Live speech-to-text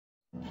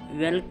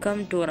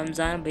Welcome to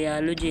Ramzan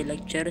biology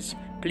lectures.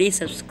 Please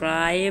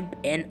subscribe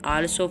and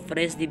also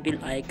press the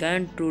bell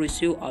icon to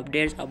receive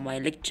updates of my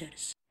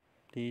lectures.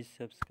 Please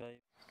subscribe.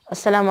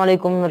 Assalamu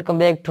alaikum, welcome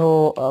back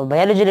to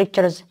biology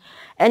lectures.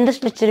 In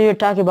this lecture we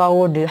talk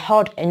about the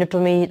heart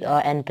anatomy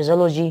and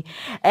physiology,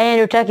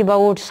 and we talk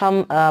about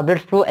some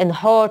blood flow in the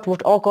heart,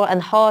 what occur in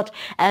the heart,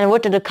 and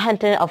what is the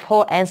content of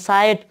heart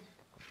inside.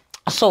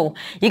 So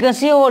you can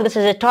see here this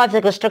is a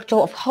typical structure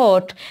of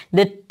heart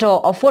that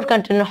of what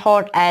content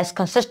heart as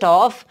consist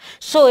of.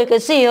 So you can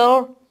see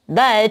here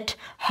that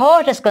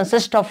heart is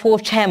consist of 4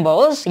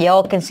 chambers.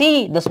 You can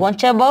see this one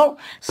chamber,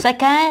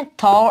 second,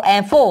 third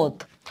and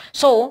fourth.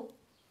 So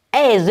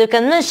as you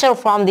can measure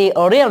from the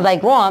real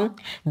diagram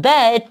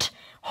that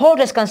heart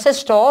is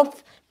consist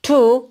of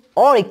 2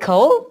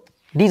 auricle.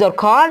 These are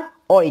called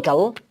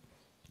auricle,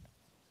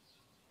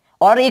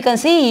 or you can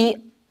see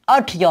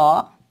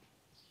atria,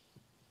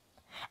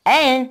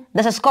 and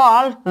this is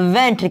called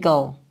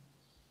ventricle.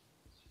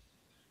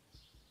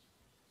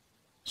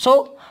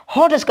 So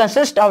heart is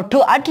consist of 2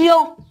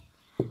 atria,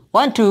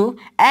 1, 2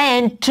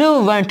 and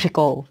 2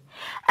 ventricle.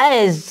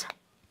 As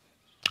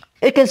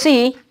you can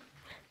see,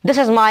 this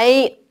is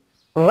my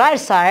right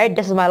side,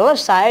 this is my left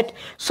side.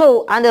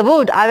 So on the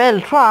board I will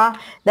draw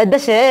that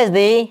this is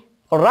the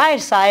right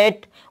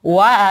side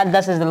while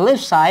this is the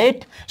left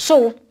side.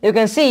 So you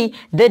can see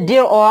that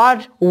there are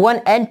 1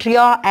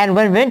 atria and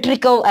 1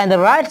 ventricle on the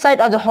right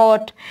side of the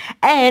heart,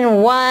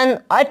 and 1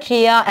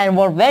 atria and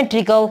 1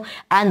 ventricle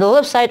on the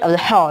left side of the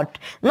heart.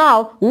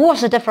 Now what's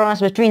the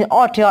difference between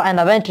atria and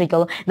the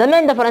ventricle? The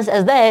main difference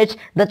is that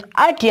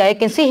atria, you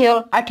can see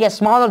here, atria is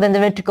smaller than the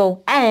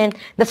ventricle, and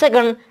the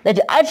second, that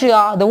the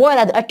atria, the wall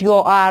of the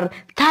atria are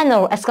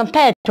thinner as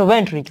compared to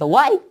ventricle.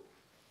 Why?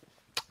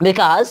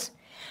 Because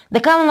the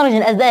common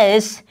reason is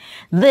this,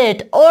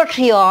 that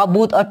atria,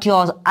 both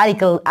atrial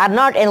auricle, are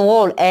not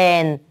involved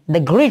in the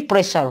great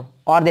pressure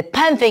or the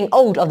pumping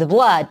out of the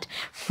blood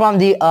from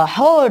the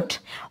heart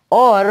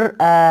or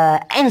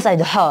inside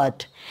the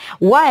heart,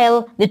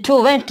 while the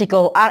 2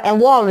 ventricles are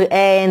involved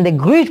in the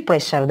great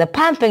pressure, the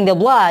pumping the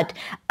blood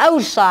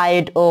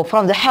outside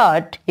from the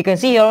heart. You can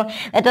see here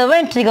that the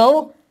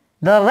ventricle,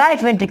 the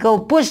right ventricle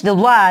push the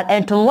blood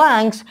into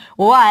lungs,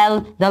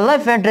 while the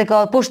left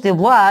ventricle push the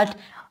blood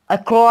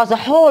across the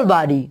whole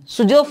body.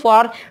 So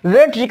therefore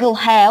ventricle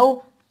have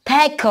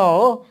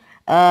thicker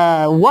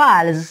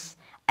walls,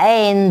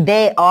 and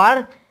they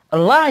are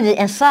larger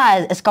in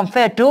size as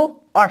compared to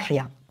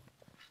atria.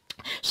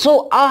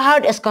 So our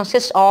heart is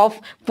consists of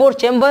 4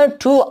 chambers,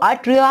 2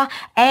 atria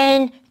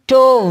and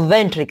 2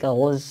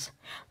 ventricles.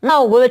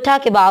 Now we will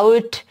talk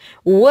about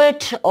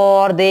what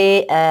are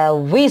the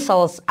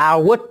vessels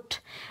are what.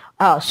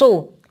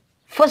 So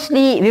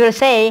firstly we will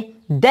say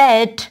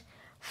that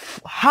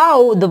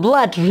how the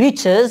blood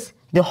reaches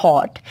the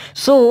heart.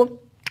 So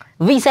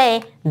we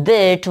say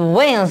that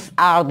veins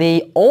are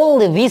the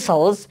only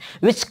vessels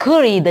which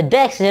carry the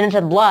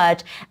oxygenated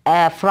blood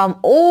from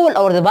all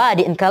over the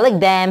body and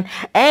collect them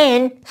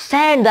and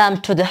send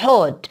them to the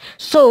heart.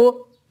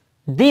 So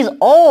these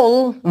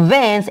all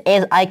veins,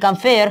 as I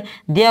compare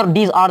there,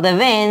 these are the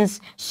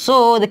veins.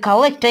 So the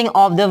collecting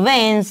of the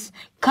veins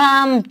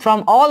come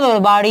from all over the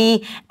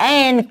body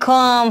and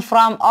come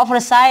from upper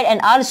side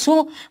and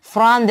also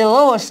from the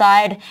lower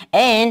side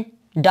and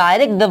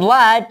direct the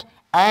blood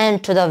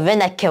into the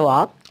vena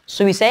cava.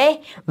 So we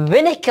say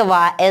vena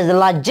cava is the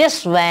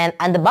largest vein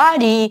in the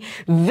body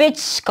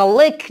which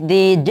collect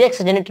the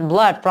deoxygenated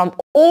blood from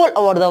all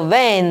over the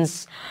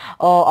veins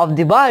of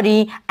the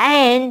body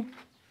and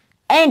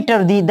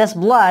enter this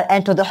blood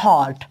into the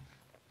heart.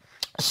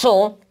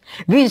 So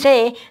we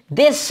say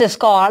this is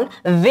called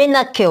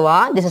vena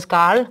cava. This is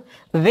called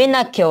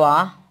vena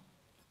cava.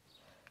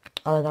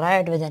 I'll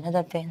write with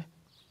another pen.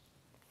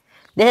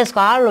 This is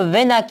called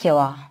vena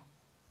cava.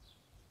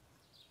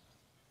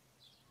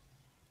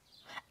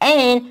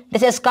 And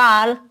this is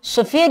called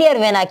superior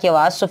vena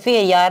cava,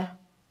 superior,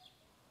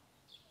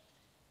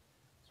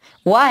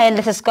 while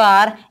this is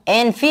called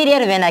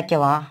inferior vena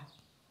cava.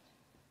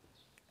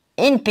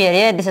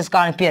 Inferior, this is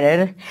called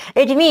inferior.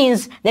 It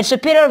means that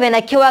superior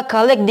vena cava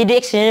collect the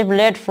deoxygenated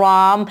blood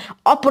from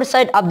upper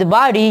side of the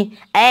body,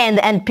 and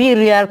the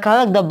inferior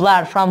collect the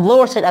blood from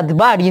lower side of the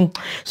body.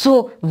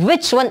 So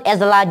which one is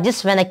the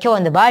largest vena cava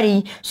in the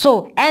body?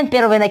 So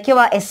inferior vena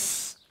cava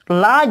is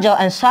larger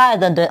in size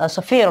than the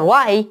superior.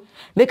 Why?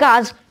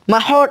 Because my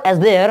heart is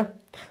there,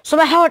 so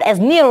my heart is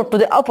nearer to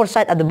the upper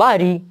side of the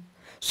body.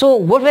 So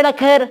what will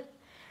occur?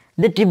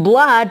 That the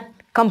blood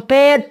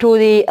compared to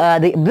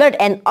the blood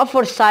and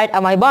upper side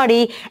of my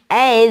body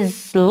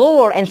is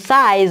lower in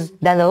size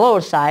than the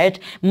lower side.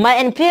 My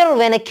inferior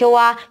vena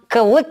cava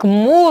collect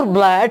more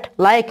blood,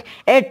 like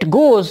it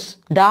goes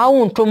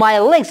down to my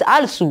legs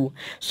also.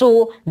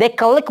 So they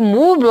collect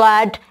more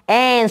blood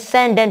and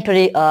send them to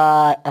the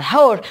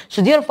heart.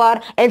 So therefore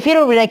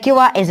inferior vena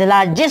cava is the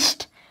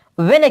largest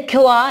vena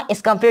cava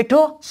as compared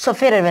to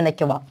superior vena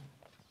cava.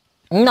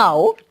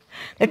 Now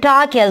the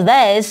talk is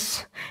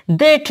this,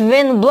 that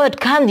when blood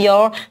comes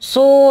here,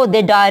 so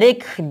they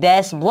direct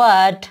this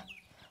blood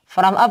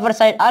from upper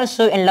side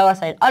also and lower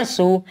side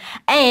also,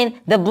 and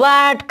the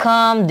blood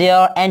come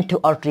there into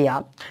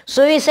atria.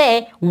 So we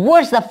say,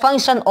 what's the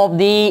function of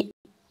the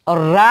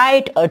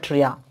right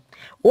atria?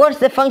 What's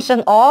the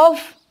function of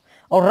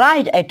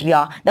right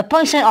atria? The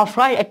function of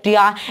right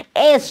atria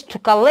is to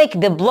collect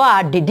the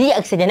blood, the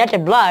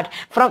deoxygenated blood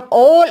from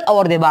all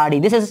over the body.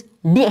 This is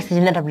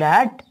deoxygenated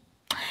blood.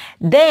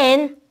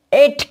 Then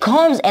it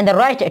comes in the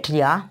right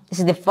atria. This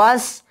is the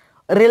first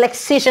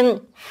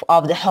relaxation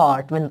of the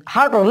heart. When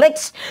heart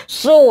relaxes,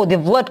 so the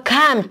blood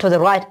comes to the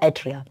right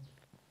atria.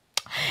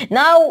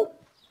 Now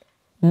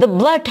the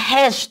blood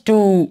has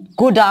to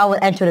go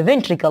down into the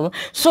ventricle,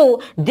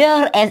 so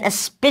there is a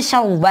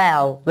special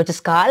valve which is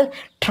called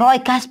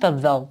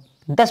tricuspid valve.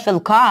 This will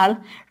call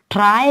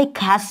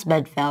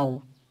tricuspid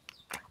valve.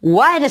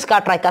 Why it is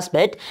called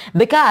tricuspid?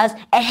 Because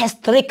it has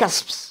three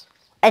cusps.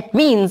 It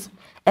means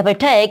if I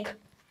take,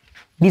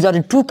 these are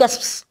the two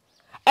cusps,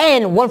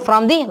 and one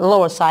from the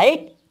lower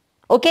side,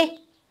 okay,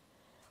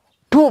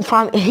 two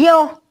from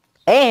here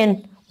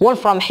and one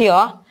from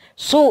here,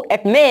 so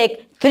it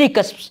make three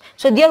cusps.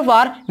 So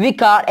therefore we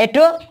call it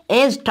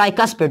as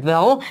tricuspid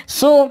valve.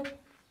 So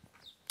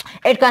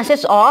it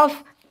consists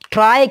of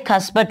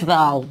tricuspid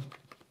valve.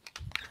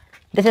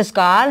 This is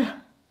called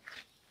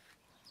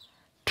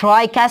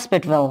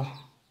tricuspid valve.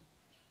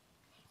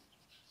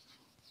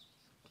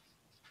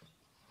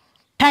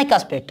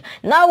 Tricuspid.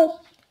 Now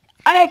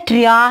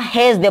atria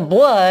has the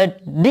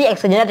blood,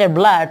 deoxygenated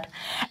blood,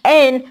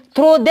 and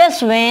through this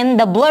vein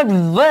the blood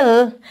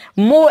will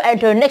move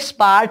into the next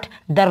part,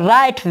 the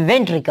right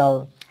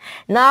ventricle.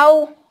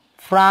 Now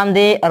from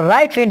the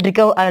right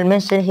ventricle, I will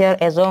mention here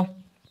as a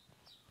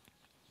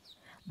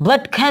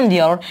blood come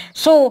there.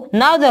 So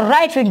now the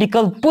right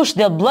ventricle push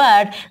the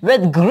blood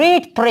with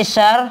great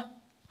pressure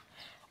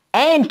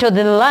into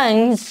the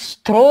lungs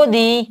through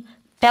the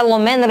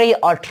pulmonary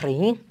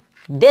artery.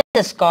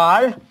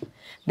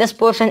 This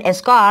portion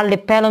is called the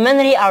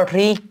pulmonary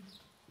artery.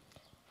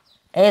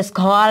 Is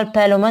called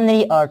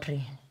pulmonary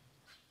artery.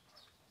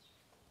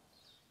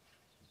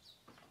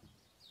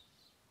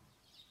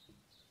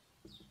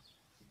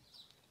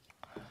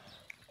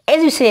 As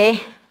we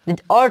say, the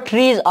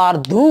arteries are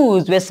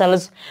those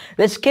vessels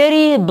which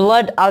carry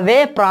blood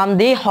away from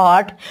the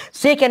heart.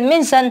 So you can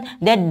mention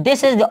that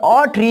this is the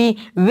artery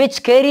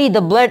which carry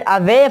the blood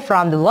away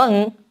from the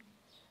lung.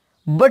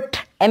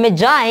 But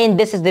imagine,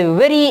 this is the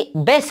very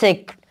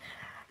basic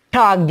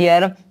talk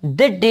there,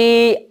 that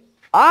the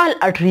all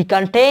artery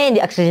contain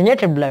the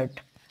oxygenated blood.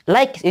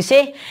 Like you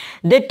say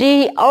that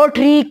the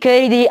artery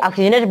carry the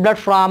oxygenated blood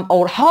from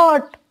our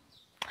heart,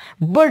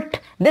 but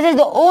this is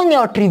the only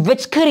artery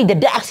which carry the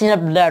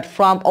deoxygenated blood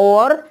from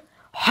our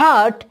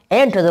heart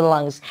into the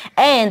lungs.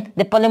 And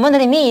the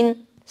pulmonary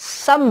mean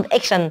some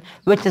action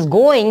which is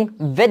going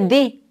with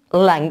the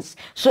lungs.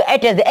 So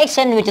it is the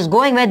action which is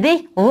going with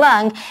the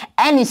lung,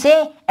 and we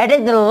say it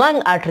is the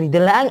lung artery. The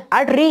lung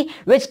artery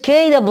which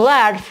carry the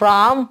blood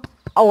from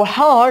our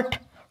heart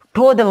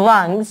to the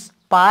lungs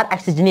for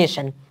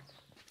oxygenation.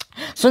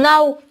 So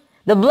now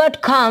the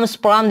blood comes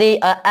from the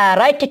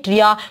right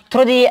atria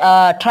through the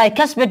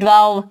tricuspid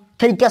valve,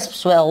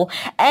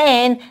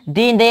 and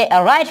then the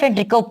right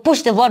ventricle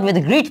push the blood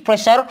with great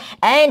pressure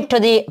and to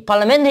the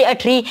pulmonary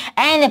artery,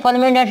 and the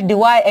pulmonary artery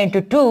divide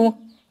into two.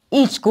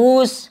 Each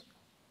goes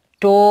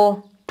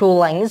to two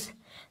lungs.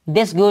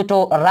 This go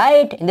to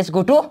right and this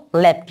go to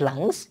left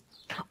lungs.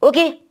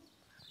 Okay.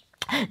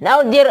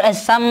 Now there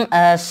is some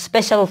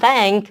special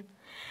thing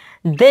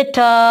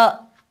that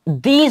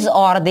these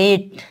are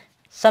the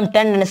some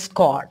tendinous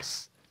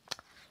cords.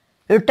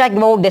 We're talking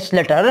about this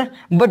later,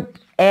 but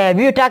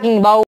we're talking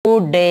about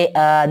the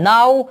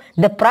now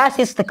the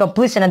process, the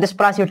completion of this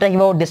process. We're talking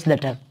about this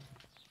later.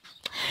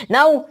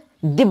 Now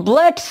the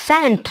blood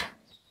sent,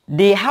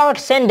 the heart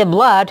send the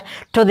blood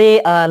to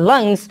the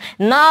lungs.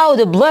 Now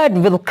the blood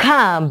will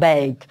come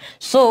back.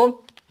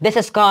 So this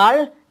is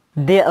called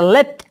the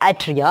left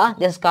atria.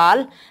 This is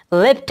called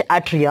left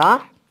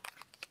atria.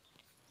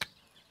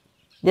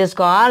 This is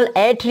called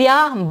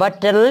atria, but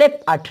the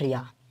left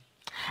atria.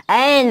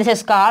 And this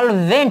is called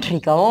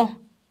ventricle.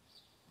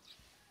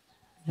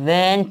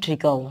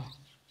 Ventricle.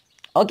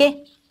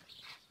 Okay.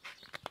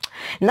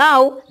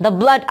 Now the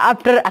blood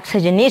after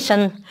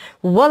oxygenation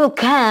will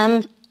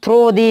come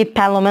through the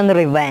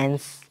pulmonary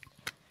veins.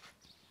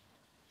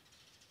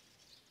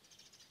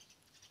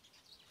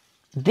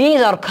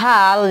 These are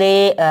called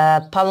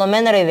the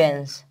pulmonary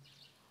veins.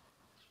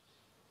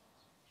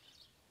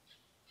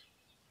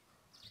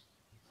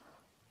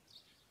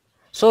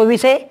 So we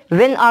say,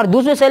 when are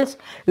those vessels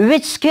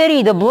which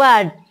carry the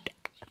blood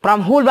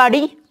from whole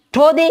body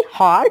to the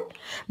heart?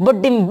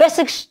 But the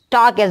basic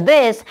talk is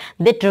this,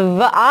 that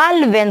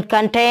all veins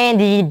contain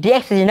the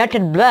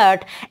deoxygenated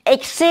blood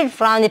except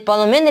from the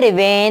pulmonary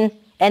vein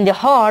and the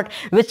heart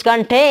which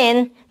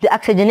contain the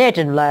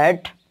oxygenated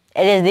blood.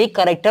 It is the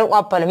character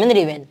of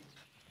pulmonary vein.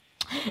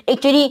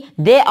 Actually,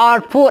 they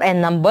are 4 in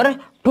number.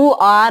 2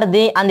 are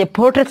on the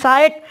portal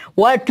side,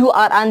 while 2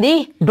 are on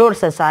the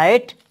dorsal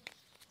side.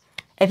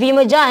 If you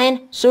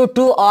imagine, so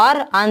 2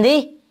 are on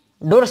the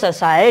dorsal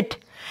side,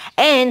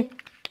 and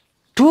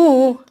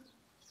to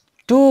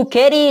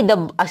carry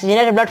the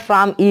oxygenated blood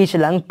from each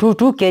lung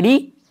to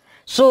carry.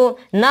 So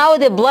now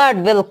the blood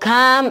will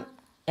come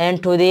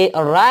into the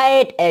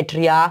right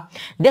atria.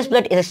 This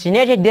blood is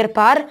oxygenated,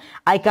 therefore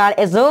I call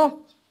as a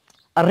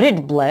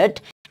red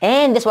blood,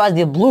 and this was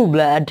the blue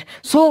blood.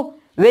 So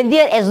when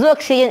there is no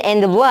oxygen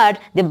in the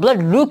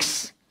blood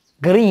looks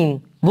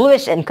green,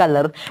 bluish in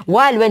color,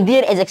 while when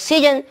there is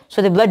oxygen,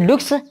 so the blood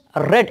looks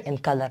red in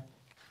color.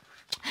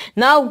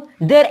 Now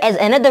there is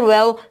another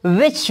valve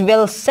which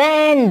will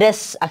send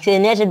this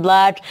oxygenated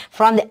blood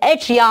from the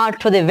atria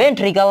to the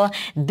ventricle.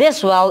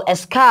 This valve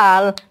is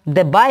called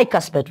the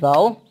bicuspid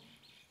valve.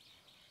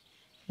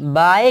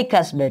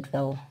 Bicuspid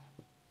valve.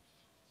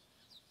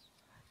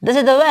 This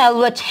is the valve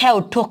which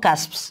have two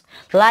cusps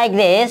like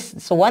this.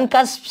 So one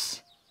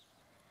cusp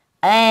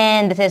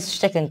and this is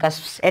second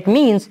cusp. It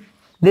means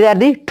these are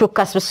the two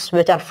cusps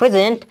which are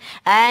present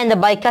and the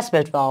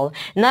bicuspid valve.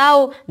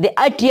 Now the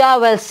atria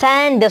will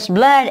send this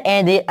blood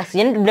and the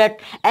oxygenated blood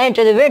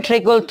into the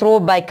ventricle through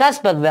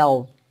bicuspid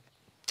valve.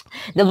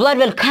 The blood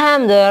will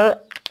come there.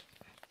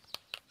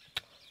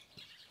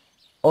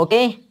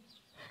 Okay.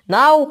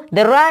 Now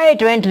the right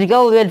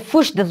ventricle will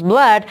push this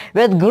blood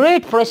with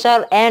great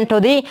pressure into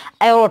the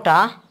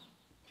aorta.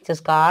 This is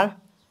called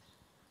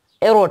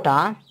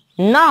aorta.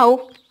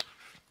 Now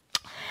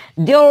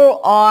there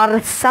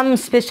are some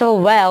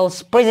special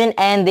valves present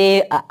in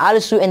the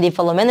also in the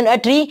pulmonary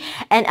artery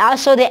and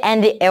also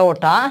in the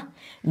aorta.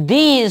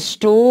 These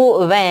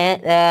two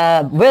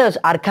valves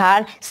are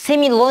called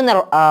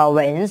semilunar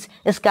veins.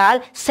 It's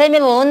called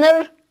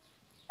semilunar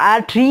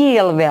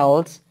arterial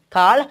valves.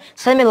 Called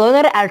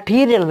semilunar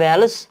arterial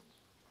valves.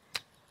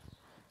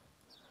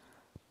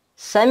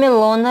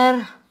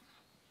 Semilunar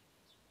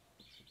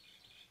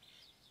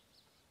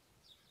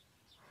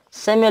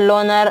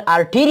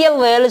arterial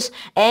valves,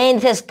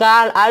 and this is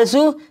called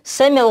also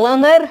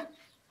semilunar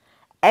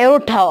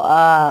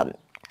aorta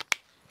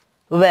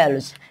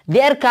valves.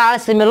 They are called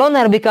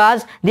semilunar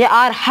because they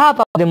are half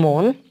of the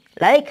moon.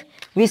 Like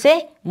we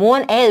say,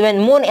 moon is, when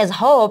moon is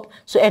half,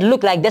 so it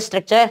look like this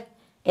structure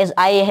as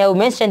I have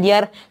mentioned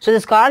here. So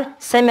this is called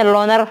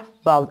semilunar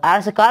valves,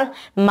 also called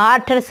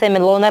mater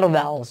semilunar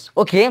valves.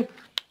 Okay.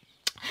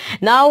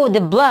 Now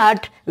the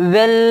blood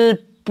will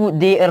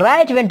the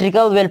right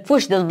ventricle will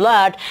push the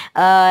blood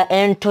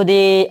into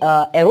the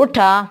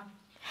aorta,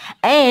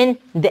 and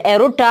the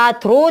aorta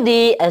through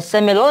the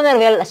semilunar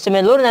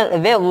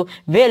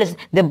valves,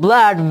 the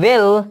blood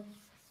will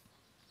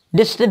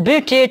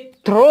distribute it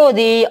through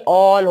the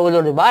all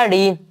over the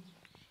body.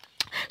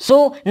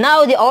 So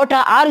now the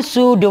aorta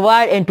also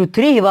divide into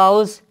three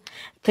valves,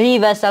 three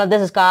vessels.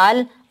 This is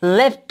called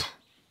left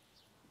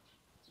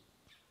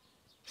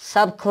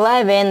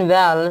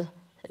subclavian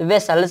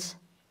vessels,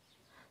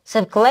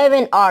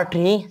 subclavian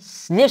artery,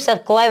 left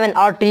subclavian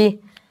artery.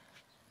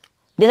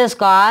 This is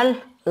called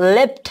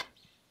left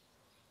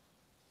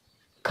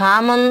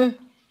common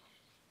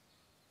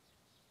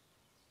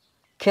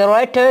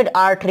carotid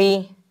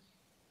artery,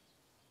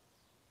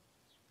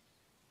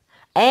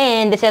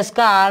 and this is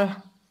called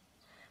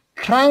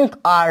trunk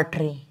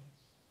artery.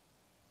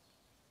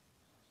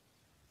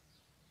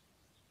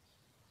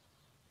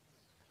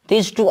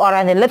 These two are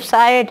on the left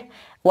side,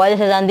 while this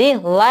is on the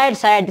right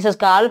side. This is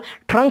called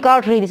trunk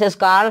artery. This is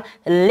called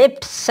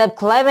left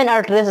subclavian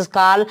artery. This is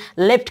called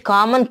left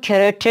common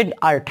carotid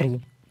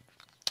artery.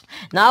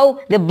 Now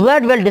the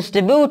blood will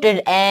distribute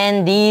it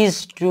and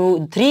these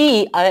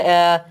three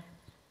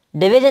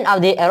division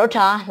of the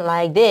aorta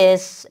like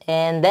this,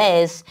 and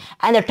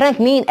the trunk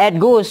means it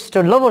goes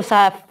to lower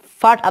side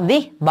part of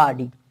the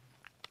body.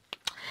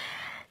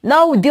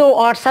 Now there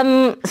are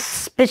some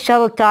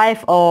special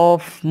type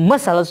of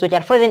muscles which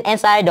are present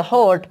inside the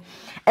heart,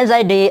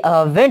 inside the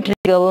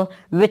ventricle,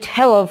 which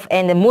help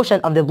in the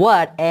motion of the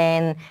blood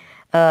and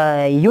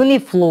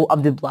uniflow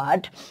of the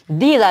blood.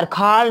 These are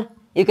called,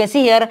 you can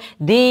see here,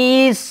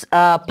 these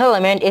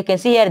filament. You can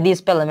see here these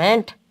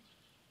filament.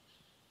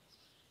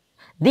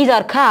 These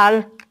are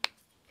called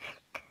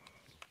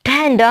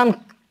tendon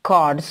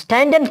cords.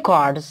 Tendon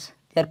cords.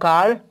 They are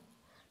called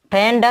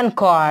tendon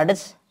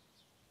cords.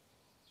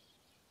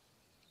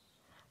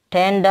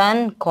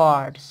 Tendon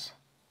cords.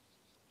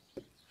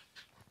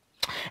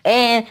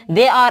 And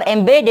they are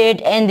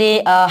embedded in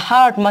the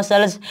heart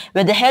muscles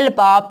with the help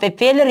of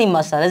papillary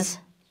muscles.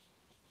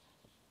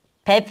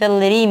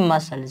 Papillary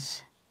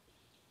muscles.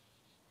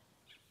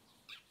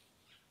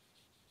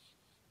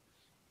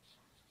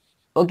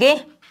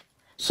 Okay.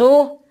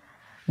 So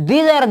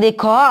these are the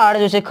cords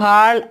which are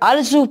called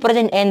also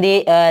present in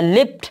the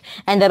left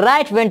and the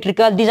right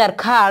ventricle. These are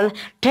called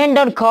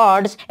tendon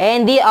cords,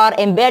 and they are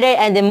embedded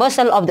in the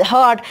muscle of the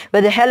heart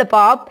with the help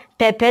of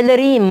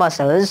papillary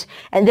muscles.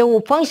 And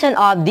the function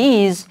of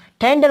these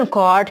tendon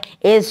cord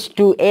is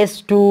to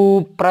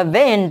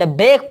prevent the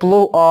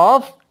backflow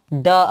of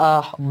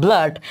the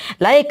blood.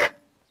 Like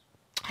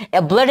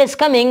a blood is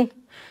coming,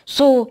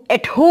 so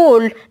it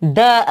hold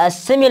the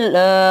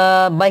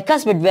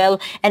bicuspid valve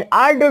in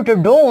order to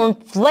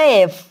don't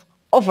flap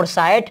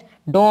overside,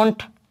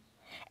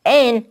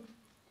 and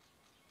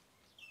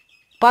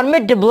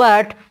permit the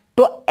blood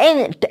to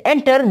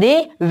enter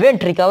the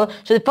ventricle.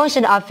 So the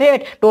function of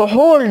it to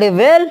hold the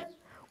well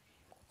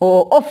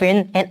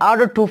open in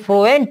order to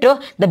prevent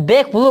the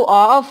backflow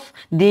of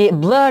the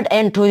blood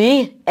into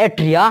the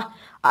atria,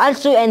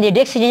 also in the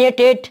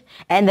oxygenated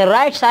and the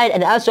right side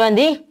and also on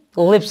the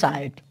left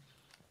side.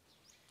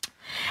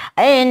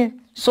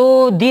 And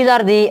so these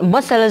are the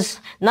muscles.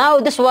 Now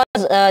this was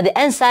the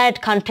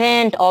inside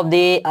content of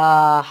the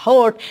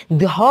heart,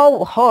 the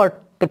how heart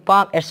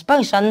perform its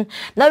function.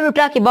 Now we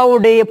talk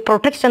about the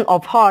protection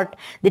of heart,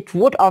 the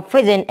what are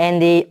present in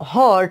the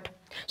heart.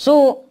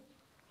 So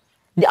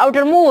the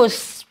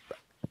outermost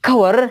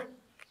cover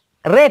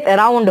wrap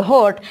around the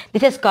heart,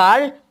 this is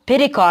called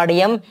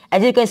pericardium.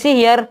 As you can see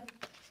here,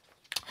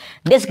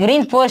 this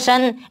green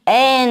portion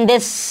and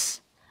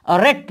this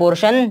red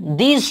portion,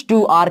 these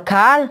two are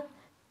called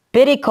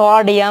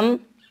pericardium.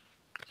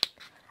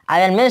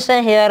 I will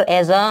mention here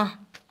as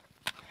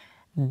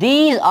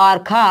these are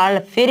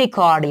called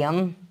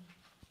pericardium.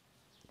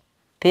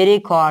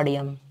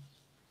 Pericardium.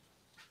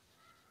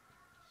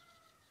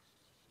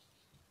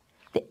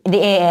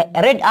 The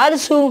red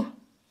also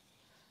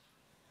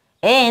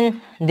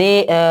and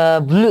the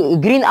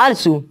green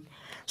also.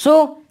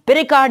 So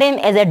pericardium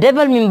is a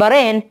double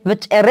membrane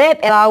which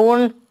wrap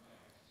around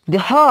the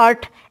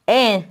heart,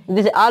 and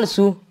this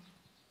also,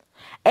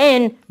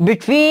 and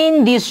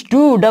between these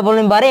two double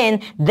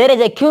membrane there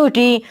is a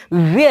cavity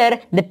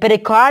where the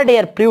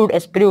pericardial fluid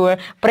is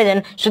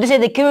present. So this is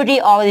the cavity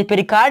of the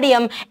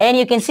pericardium, and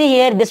you can see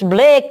here this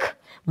black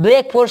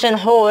portion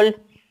hole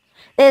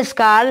is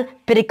called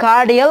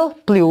pericardial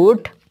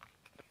fluid.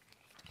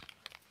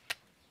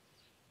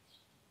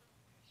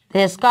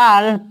 This is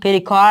called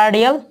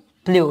pericardial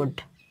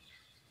fluid.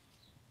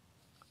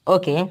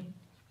 Okay.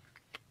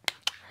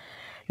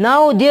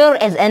 Now there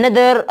is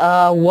another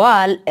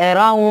wall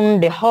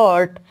around the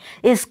heart,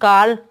 is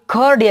called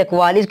cardiac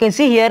wall. You can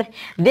see here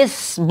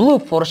this blue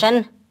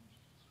portion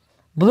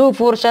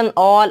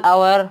all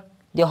over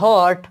the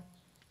heart.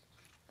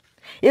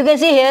 You can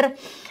see here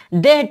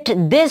that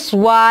this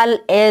wall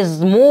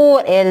is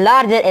more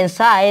larger in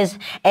size,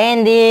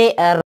 and the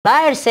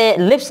left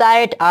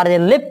side or the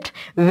left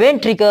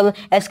ventricle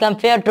as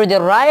compared to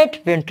the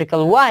right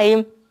ventricle.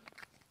 Why?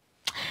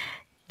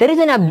 The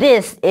reason of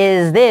this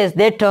is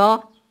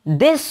that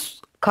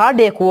this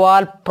cardiac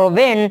wall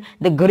prevent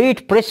the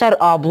great pressure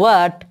of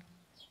blood,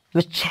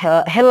 which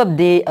help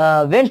the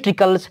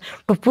ventricles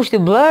to push the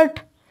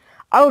blood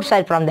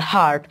outside from the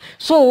heart.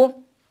 So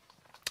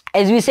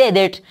as we say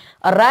that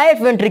a right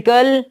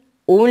ventricle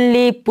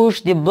only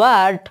push the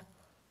blood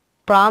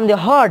from the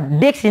heart,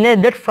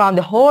 oxygenated blood from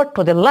the heart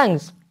to the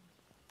lungs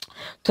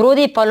through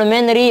the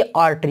pulmonary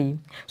artery.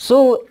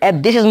 So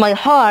if this is my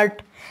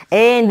heart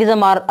and these are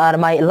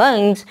my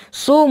lungs,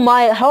 so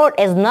my heart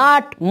is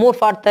not more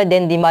further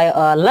than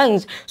my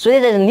lungs, so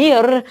this is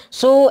near,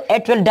 so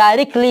it will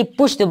directly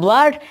push the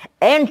blood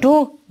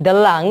into the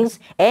lungs,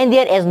 and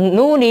there is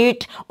no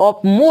need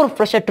of more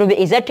pressure to be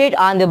exerted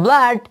on the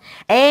blood,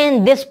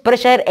 and this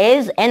pressure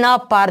is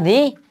enough for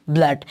the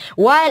blood.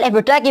 While if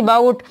we talk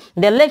about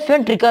the left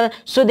ventricle,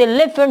 so the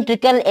left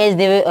ventricle is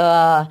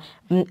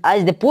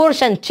the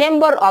portion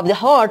chamber of the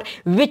heart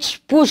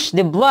which push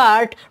the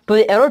blood to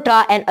the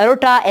aorta, and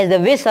aorta is the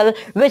vessel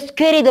which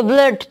carry the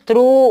blood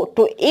through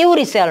to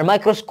every cell,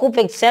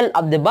 microscopic cell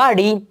of the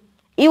body,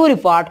 every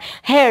part,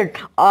 head,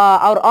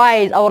 our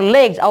eyes, our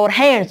legs, our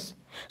hands.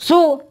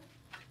 So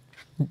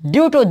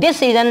due to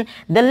this reason,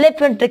 the left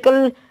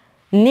ventricle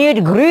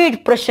need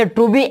great pressure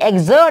to be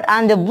exerted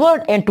on the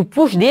blood and to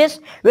push this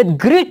with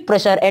great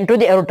pressure into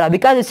the aorta,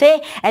 because we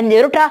say in the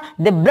aorta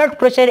the blood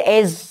pressure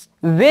is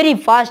very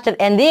faster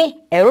in the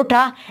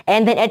aorta,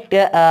 and then it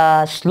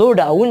slow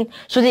down.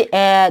 So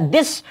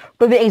this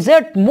to be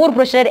exert more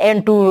pressure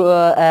and to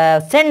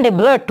send the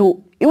blood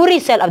to every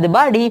cell of the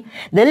body,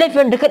 the left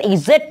ventricle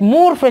exert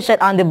more pressure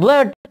on the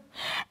blood,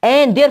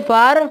 and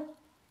therefore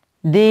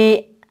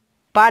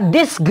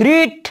this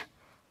great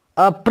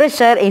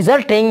pressure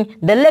exerting,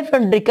 the left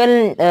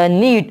ventricle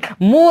need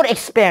more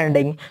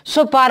expanding.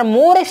 So for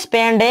more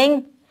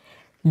expanding,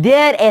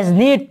 there is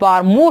need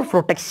for more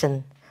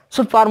protection.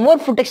 So for more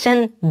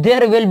protection,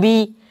 there will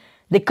be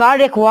the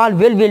cardiac wall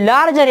will be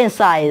larger in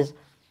size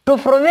to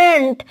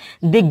prevent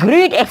the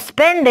great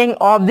expanding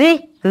of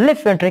the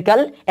left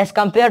ventricle as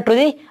compared to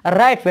the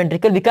right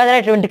ventricle, because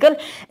right ventricle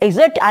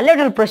exert a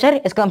little pressure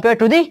as compared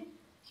to the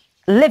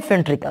left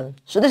ventricle.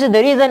 So this is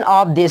the reason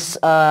of this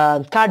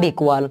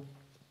cardiac wall.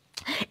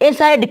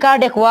 Inside the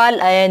cardiac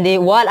wall and the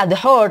wall of the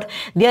heart,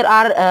 there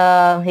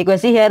are you can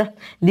see here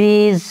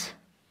these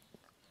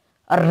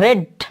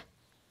red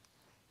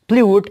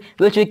fluid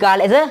which we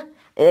call as a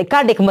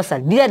cardiac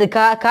muscle. These are the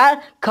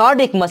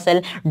cardiac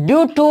muscle.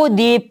 Due to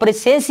the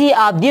presence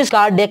of this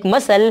cardiac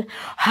muscle,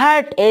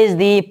 heart is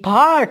the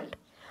part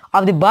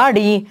of the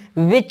body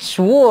which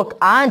work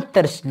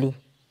anxiously,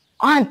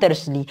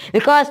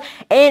 because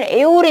in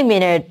every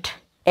minute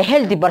a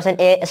healthy person,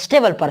 a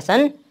stable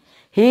person,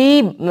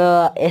 his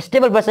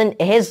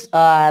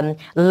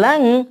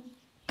lung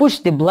push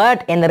the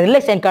blood and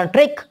relax and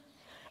contract,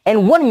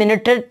 and 1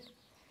 minute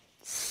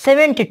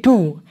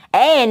 72,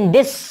 and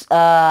this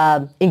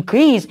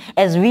increase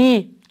as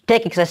we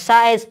take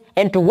exercise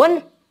into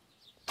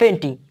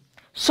 120.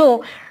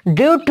 So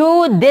due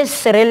to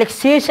this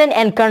relaxation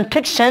and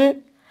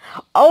contraction,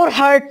 our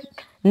heart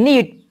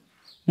need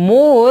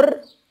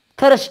more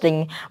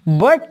thrusting,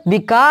 but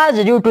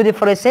because due to the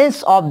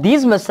presence of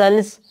these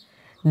muscles,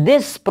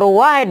 this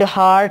provide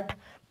heart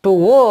to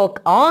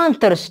work on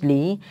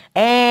thirstily,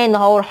 and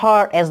our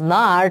heart is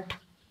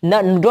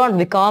don't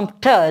become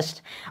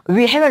thirst.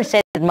 We haven't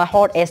said that my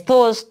heart is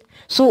thirst,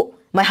 so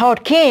my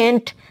heart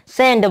can't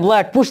send the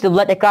blood, push the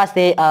blood across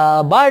the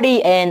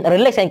body and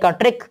relax and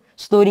contract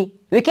slowly.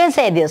 We can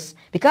say this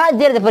because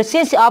there is the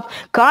presence of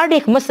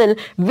cardiac muscle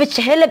which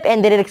help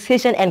in the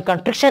relaxation and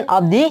contraction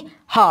of the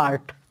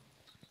heart.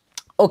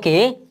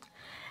 Okay,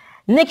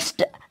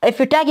 next, if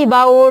we talk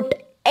about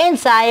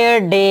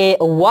inside the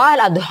wall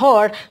of the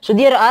heart, so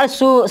there are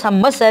also some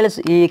muscles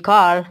we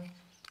call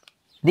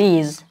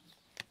these.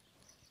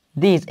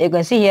 You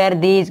can see here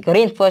these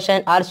green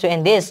portion also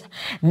in this.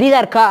 These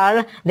are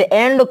called the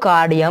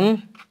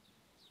endocardium.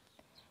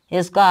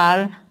 Is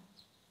called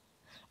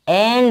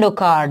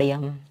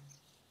endocardium.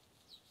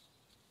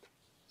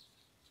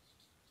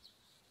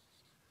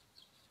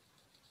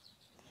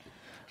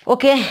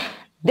 Okay,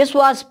 this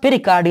was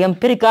pericardium.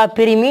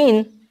 Peri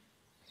mean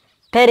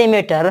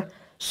perimeter.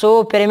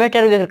 So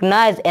perimeter we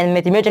recognize in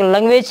mathematical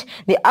language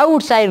the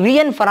outside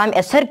region from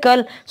a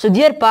circle. So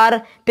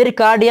therefore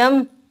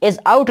pericardium is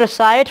outer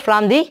side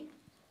from the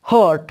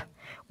heart,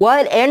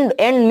 while end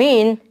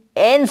mean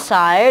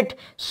inside.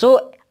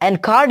 So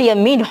and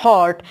cardium mean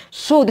heart.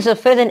 So this is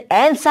present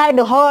inside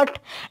the heart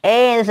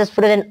and this is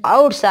present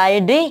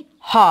outside the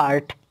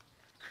heart.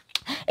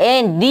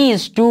 And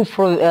these two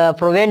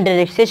prevent the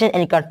relaxation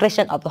and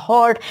contraction of the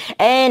heart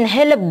and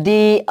help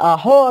the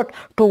heart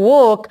to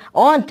work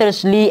on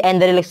thirstily,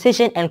 and the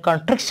relaxation and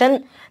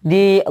contraction,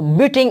 the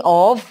beating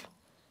of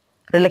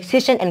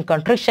relaxation and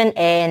contraction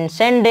and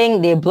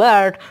sending the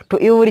blood to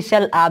every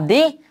cell of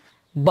the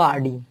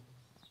body.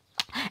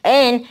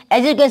 And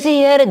as you can see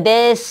here,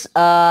 this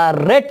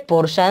red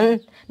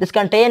portion, this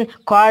contain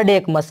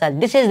cardiac muscle.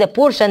 This is the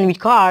portion we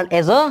call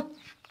as a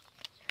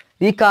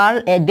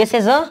this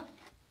is a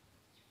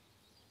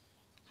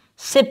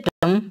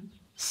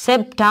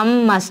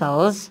septum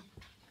muscles.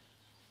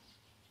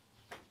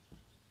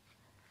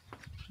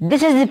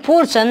 This is the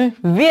portion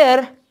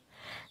where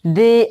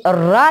the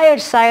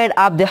right side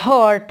of the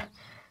heart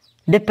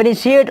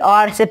differentiate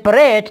or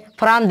separate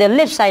from the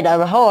left side of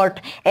the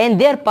heart,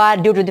 and therefore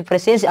due to the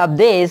presence of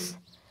this,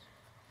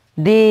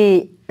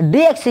 the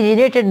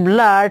deoxygenated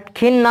blood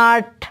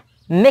cannot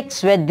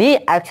mix with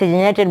the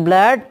oxygenated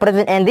blood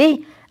present in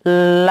the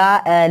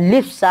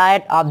left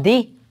side of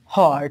the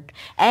heart,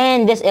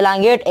 and this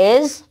elongate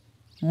is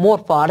more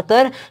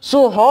farther.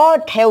 So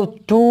heart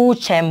have two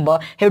chamber,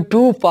 have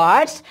two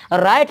parts,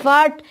 right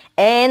part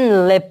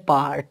and left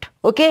part.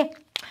 Okay,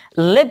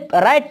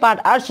 right part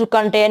also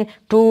contain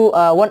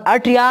one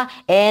atria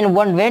and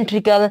one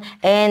ventricle,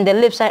 and the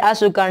left side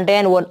also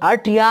contain one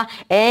atria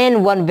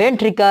and one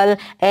ventricle,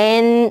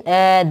 and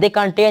they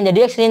contain the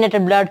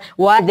deoxygenated blood,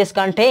 while this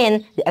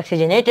contain the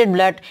oxygenated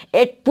blood.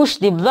 It push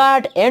the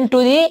blood into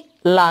the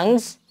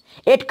lungs.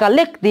 It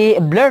collect the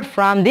blood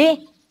from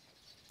the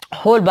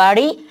whole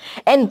body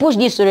and push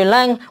this to the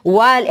lung,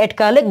 while it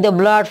collect the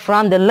blood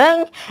from the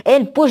lung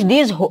and push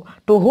this to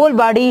whole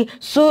body.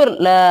 So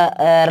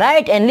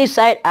right and left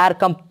side are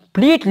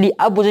completely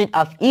opposite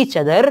of each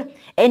other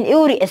in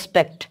every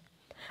aspect.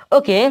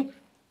 Okay,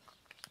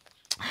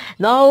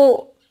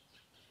 now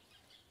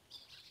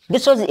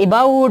this was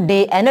about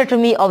the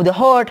anatomy of the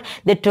heart,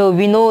 that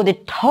we know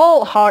that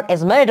how heart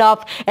is made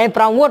of and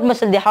from what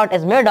muscle the heart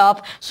is made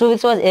of. So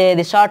this was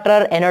the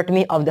shorter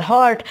anatomy of the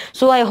heart.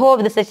 So I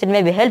hope this session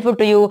may be helpful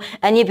to you,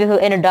 and if you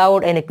have any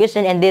doubt, any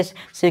question in this,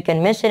 so you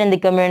can mention in the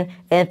comment,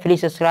 and please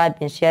subscribe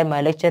and share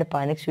my lecture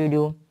for next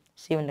video.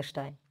 See you next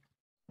time.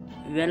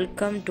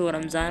 Welcome to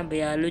Ramzan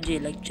biology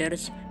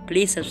lectures.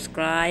 Please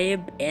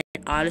subscribe and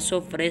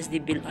also press the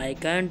bell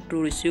icon to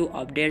receive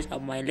updates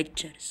of my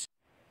lectures.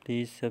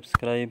 Please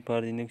subscribe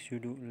for the next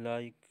video,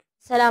 like.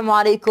 Assalamu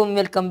alaikum,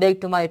 welcome back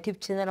to my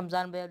YouTube channel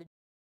Ramzan biology.